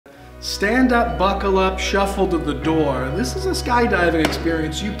Stand up, buckle up, shuffle to the door. This is a skydiving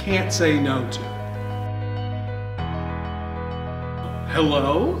experience you can't say no to.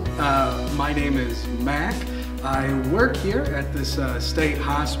 Hello, my name is Mac. I work here at this state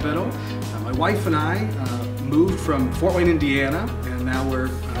hospital. My wife and I moved from Fort Wayne, Indiana, and now we're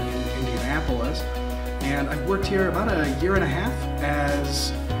in Indianapolis. And I've worked here about a year and a half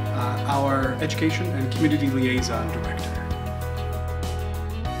as our Education and Community Liaison Director.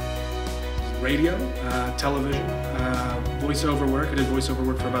 Radio, television, voiceover work. I did voiceover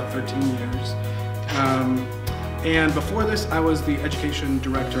work for about 13 years. And before this, I was the Education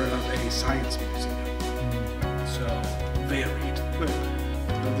Director of a science museum. So, varied.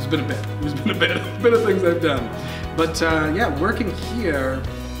 There's been a bit of things I've done. But yeah, working here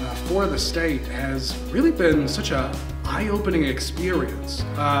for the state has really been such a eye-opening experience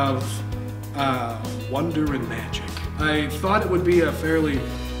of wonder and magic. I thought it would be a fairly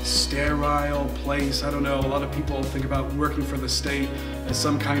sterile place. I don't know, a lot of people think about working for the state as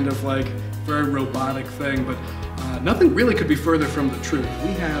some kind of like very robotic thing, but nothing really could be further from the truth.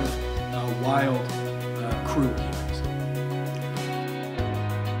 We have a wild crew here.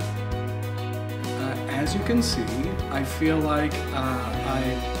 As you can see, I feel like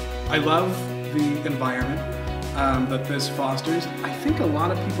I love the environment that this fosters. I think a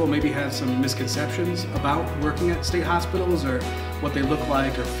lot of people maybe have some misconceptions about working at state hospitals or what they look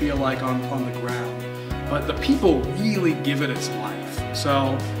like or feel like on the ground. But the people really give it its life.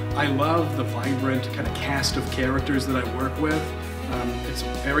 So I love the vibrant kind of cast of characters that I work with. It's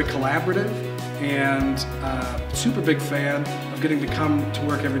very collaborative, and super big fan of getting to come to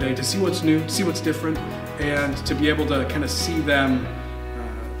work every day to see what's new, see what's different, and to be able to kind of see them,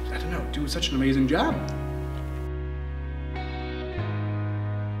 I don't know, do such an amazing job.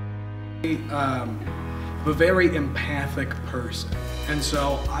 I'm a very empathic person, and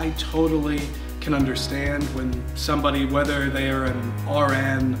so I totally can understand when somebody, whether they are an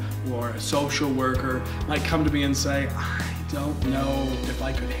RN or a social worker, might come to me and say, I don't know if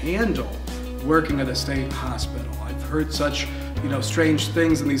I could handle working at a state hospital. I've heard such, strange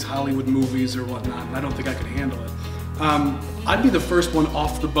things in these Hollywood movies or whatnot, and I don't think I could handle it. I'd be the first one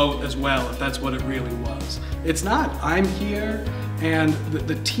off the boat as well if that's what it really was. It's not. I'm here, and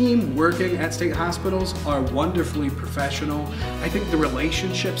the team working at state hospitals are wonderfully professional. I think the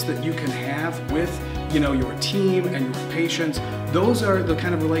relationships that you can have with, your team and your patients, those are the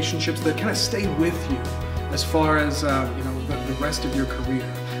kind of relationships that kind of stay with you as far as the rest of your career.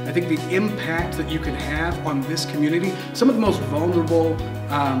 I think the impact that you can have on this community, some of the most vulnerable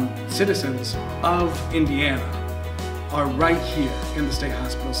citizens of Indiana are right here in the state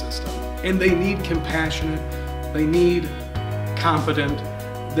hospital system. And they need compassionate, they need competent,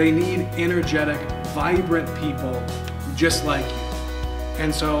 they need energetic, vibrant people just like you.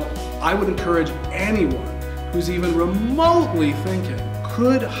 And so I would encourage anyone who's even remotely thinking,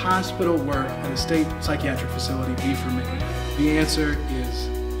 could hospital work at a state psychiatric facility be for me? The answer is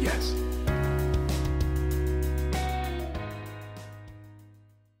yes.